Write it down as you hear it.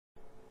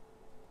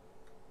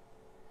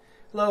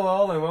Hello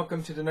all and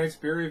welcome to tonight's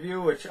beer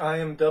review, which I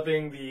am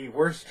dubbing the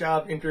worst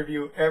job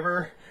interview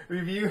ever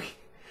review.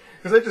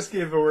 Because I just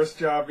gave the worst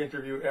job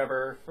interview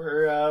ever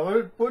for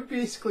what would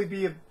basically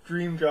be a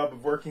dream job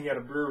of working at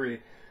a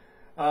brewery.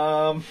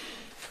 Wasn't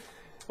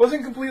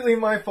completely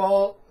my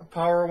fault.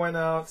 Power went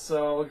out,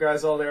 so the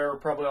guys all there were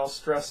probably all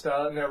stressed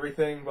out and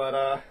everything,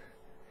 but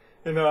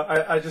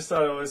I just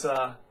thought it was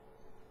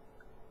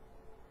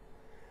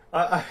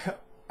I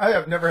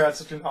have never had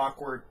such an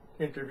awkward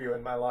interview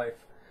in my life.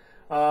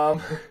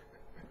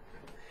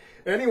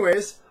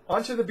 Anyways,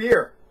 on to the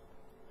beer.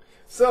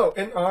 So,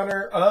 in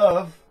honor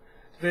of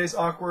today's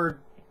awkward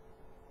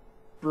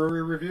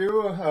brewery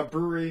review,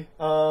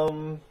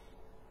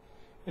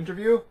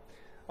 interview,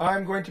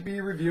 I'm going to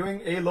be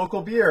reviewing a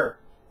local beer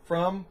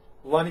from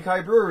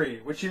Lanikai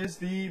Brewery, which is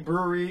the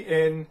brewery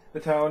in the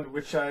town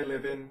which I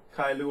live in,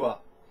 Kailua.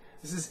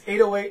 This is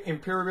 808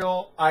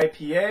 Imperial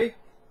IPA,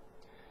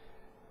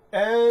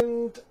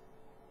 and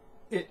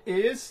it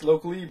is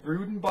locally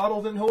brewed and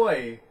bottled in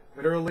Hawaii,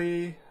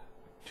 literally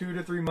 2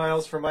 to 3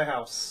 miles from my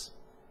house.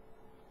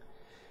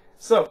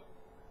 So,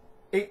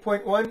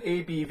 8.1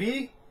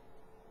 ABV,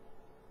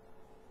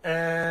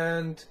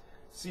 and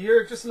see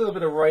here, just a little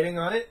bit of writing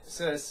on it. It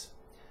says,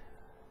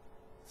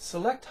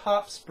 select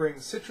hops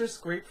bring citrus,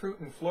 grapefruit,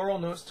 and floral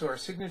notes to our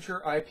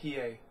signature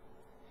IPA.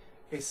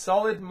 A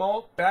solid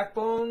malt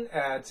backbone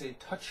adds a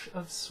touch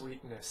of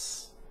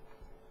sweetness.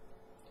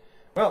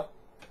 Well,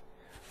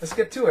 let's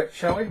get to it,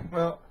 shall we?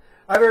 Well,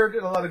 I've heard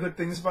a lot of good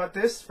things about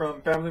this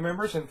from family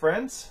members and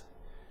friends.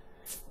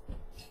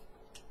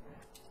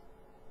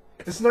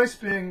 It's nice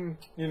being,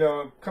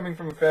 coming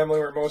from a family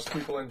where most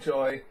people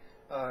enjoy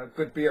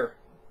good beer.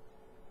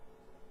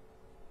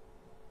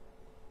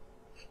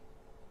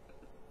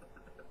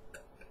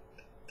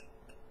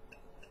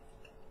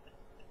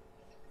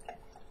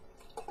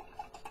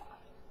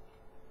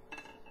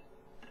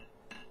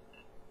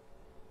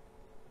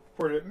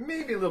 Poured it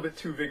maybe a little bit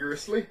too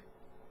vigorously.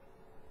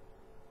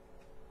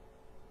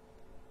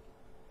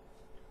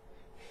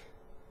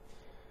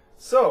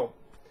 So,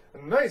 a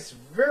nice,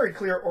 very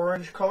clear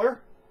orange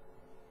color.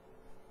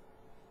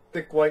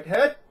 Thick white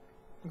head.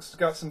 It's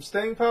got some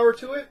staying power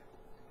to it.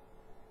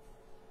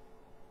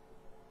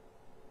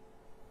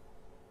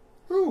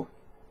 Ooh.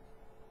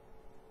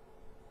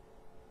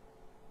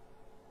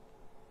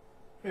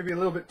 Maybe a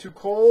little bit too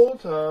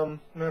cold.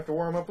 I'm gonna have to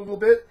warm up a little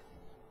bit.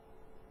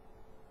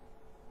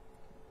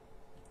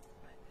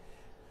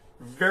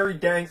 Very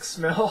dank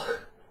smell.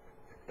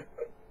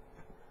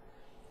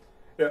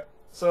 Yeah.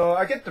 So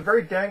I get the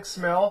very dank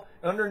smell.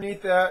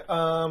 Underneath that,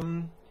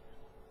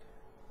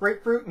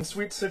 grapefruit and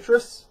sweet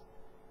citrus.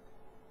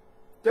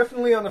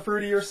 Definitely on the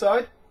fruitier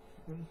side.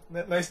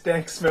 That nice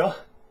dank smell.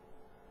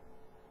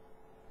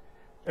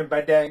 And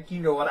by dank,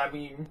 you know what I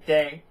mean.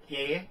 Dank,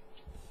 yeah.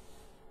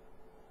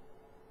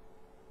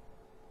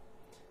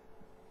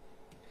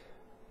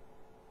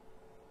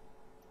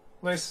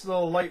 Nice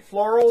little light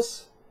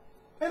florals.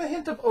 And a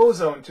hint of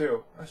ozone,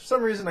 too. For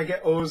some reason, I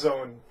get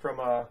ozone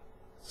from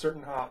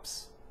certain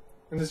hops.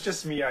 And it's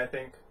just me, I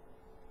think.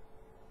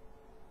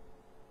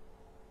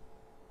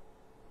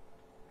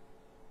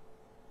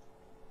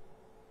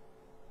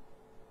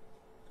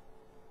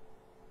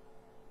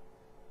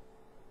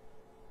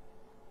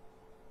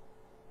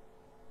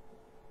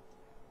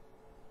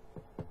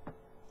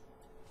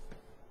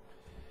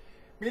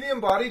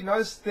 Medium bodied, not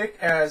as thick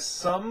as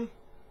some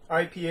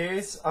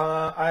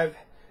IPAs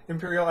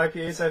Imperial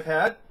IPAs I've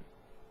had.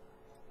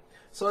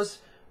 So it's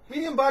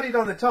medium bodied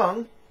on the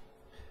tongue,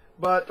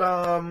 but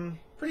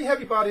pretty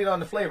heavy bodied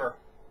on the flavor.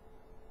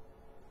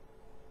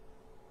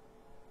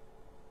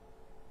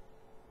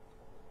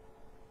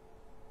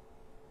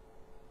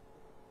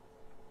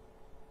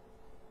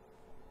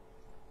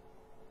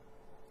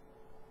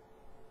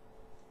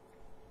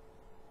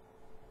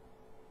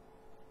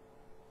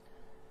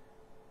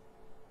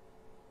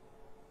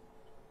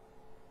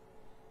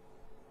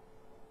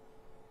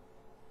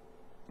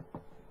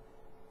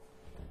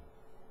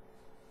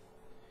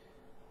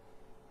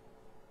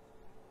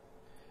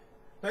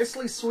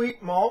 Nicely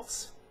sweet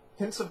malts,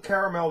 hints of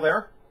caramel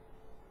there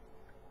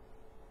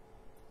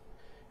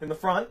in the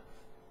front,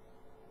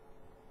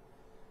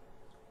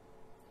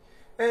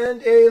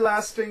 and a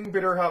lasting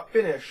bitter hop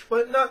finish,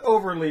 but not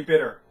overly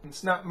bitter.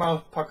 It's not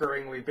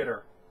mouth-puckeringly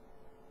bitter.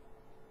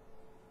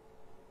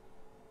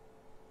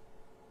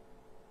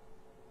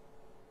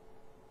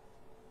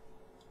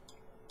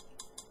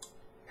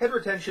 Head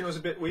retention was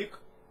a bit weak.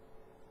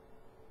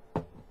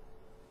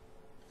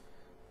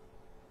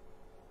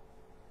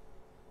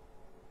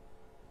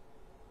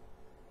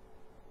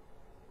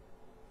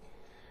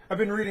 I've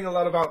been reading a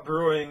lot about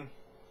brewing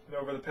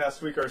over the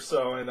past week or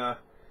so, and I've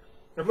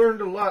learned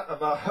a lot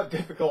about how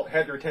difficult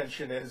head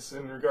retention is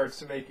in regards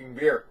to making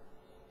beer.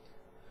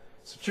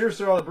 So cheers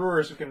to all the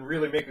brewers who can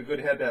really make a good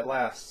head that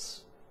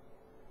lasts.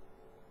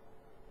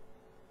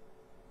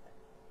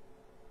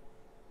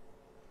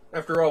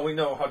 After all, we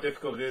know how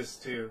difficult it is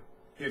to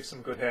give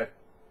some good head.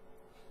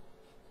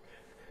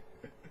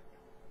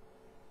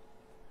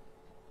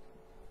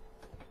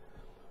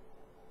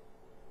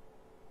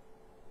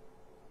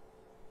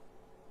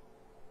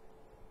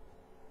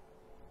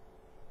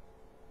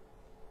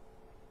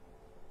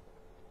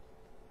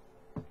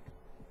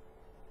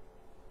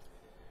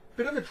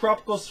 bit of a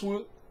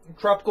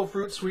tropical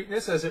fruit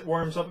sweetness as it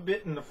warms up a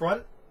bit in the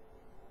front.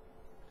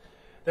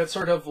 That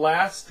sort of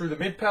lasts through the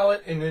mid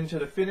palate and into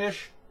the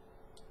finish.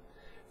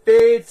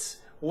 Fades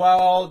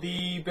while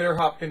the bitter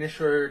hop finish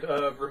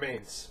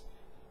remains.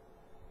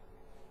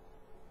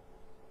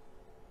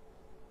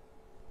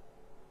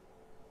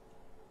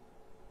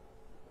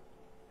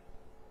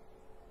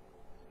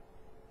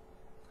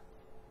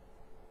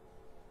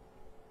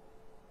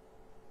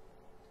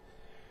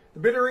 The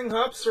bittering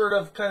hops sort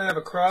of kind of have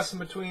a cross in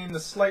between the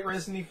slight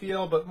resiny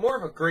feel, but more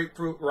of a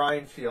grapefruit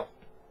rind feel.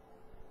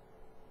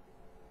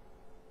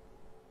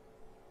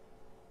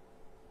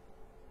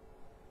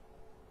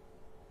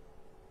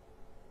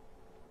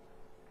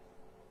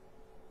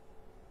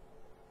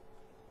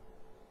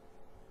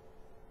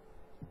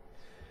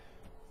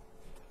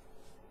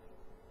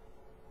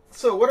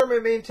 So what are my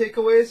main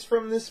takeaways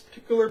from this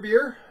particular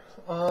beer?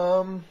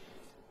 One,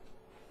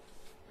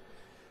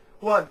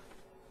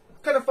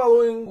 kind of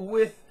following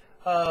with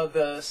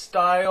the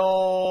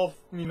style,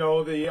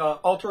 the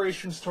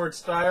alterations towards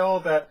style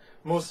that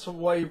most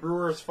Hawaii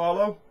brewers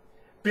follow.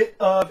 Bit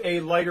of a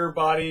lighter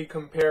body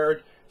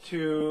compared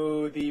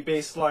to the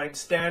baseline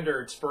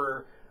standards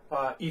for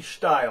each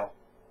style.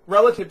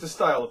 Relative to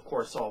style, of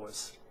course,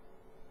 always.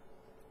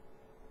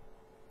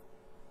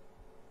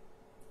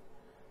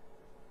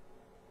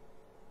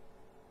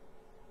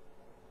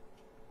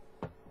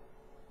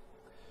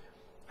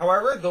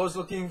 However, those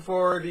looking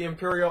for the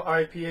Imperial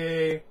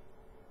IPA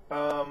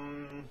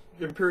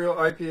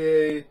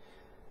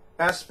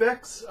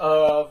aspects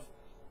of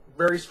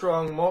very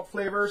strong malt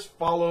flavors,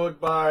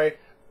 followed by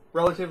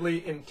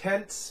relatively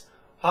intense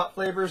hop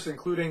flavors,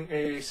 including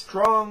a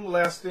strong,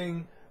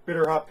 lasting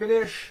bitter hop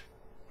finish,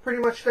 pretty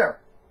much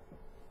there.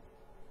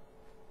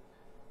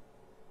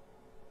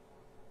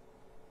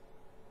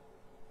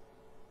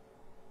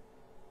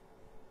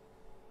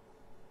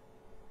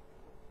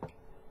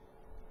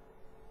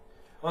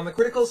 On the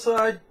critical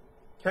side,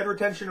 head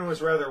retention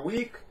was rather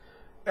weak,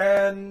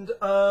 and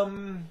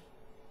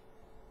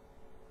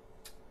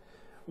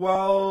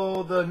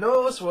while the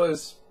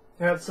nose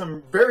had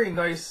some very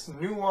nice,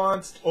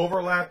 nuanced,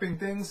 overlapping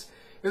things,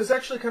 it was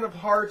actually kind of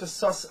hard to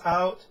suss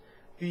out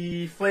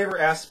the flavor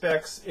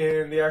aspects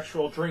in the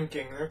actual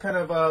drinking. They're kind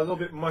of a little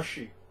bit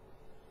mushy.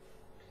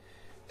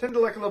 Tend to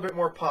like a little bit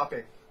more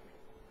popping.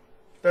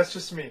 That's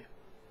just me.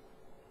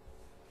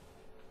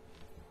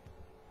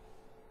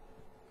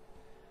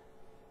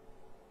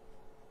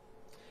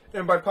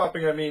 And by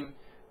popping, I mean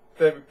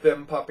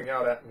them popping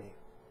out at me.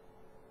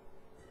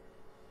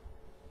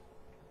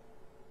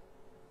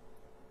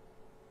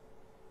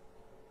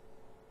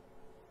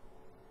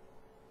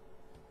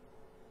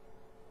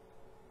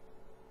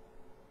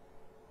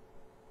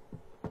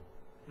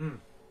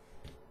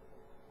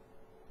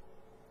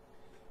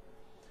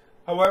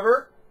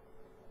 However,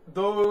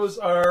 those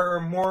are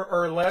more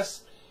or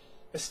less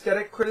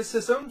aesthetic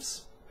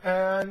criticisms,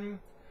 and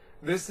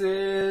this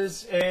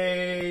is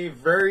a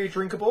very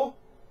drinkable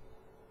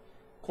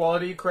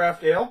quality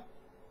craft ale,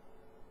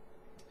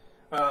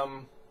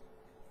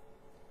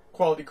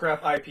 quality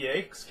craft IPA,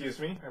 excuse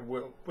me,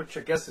 which I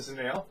guess is an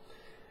ale,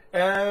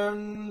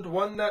 and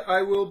one that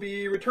I will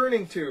be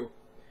returning to.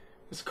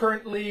 It's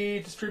currently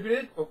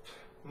distributed, little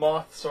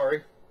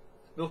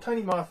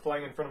tiny moth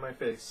flying in front of my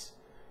face.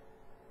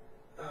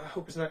 I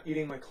hope it's not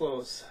eating my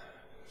clothes.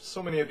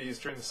 So many of these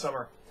during the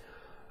summer.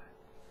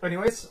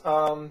 Anyways,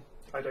 I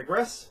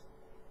digress.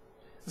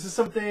 This is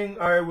something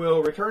I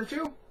will return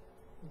to.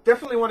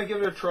 Definitely want to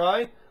give it a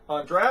try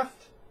on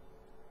draft.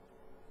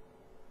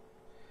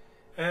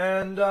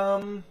 And,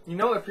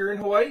 if you're in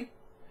Hawaii,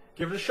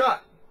 give it a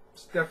shot.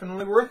 It's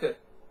definitely worth it.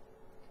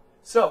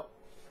 So,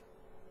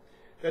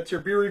 that's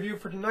your beer review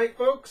for tonight,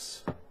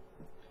 folks.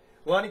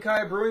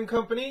 Lanikai Brewing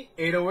Company,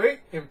 808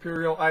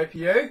 Imperial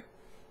IPA.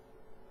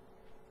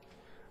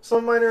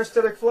 Some minor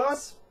aesthetic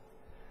flaws,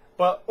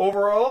 but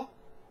overall,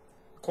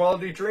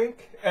 quality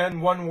drink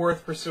and one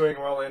worth pursuing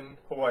while in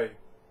Hawaii.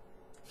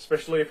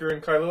 Especially if you're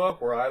in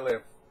Kailua, where I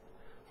live.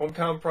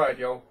 Hometown pride,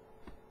 yo.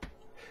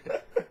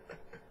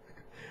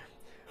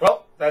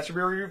 Well, that's your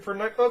beer review for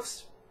tonight,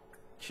 folks.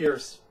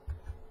 Cheers.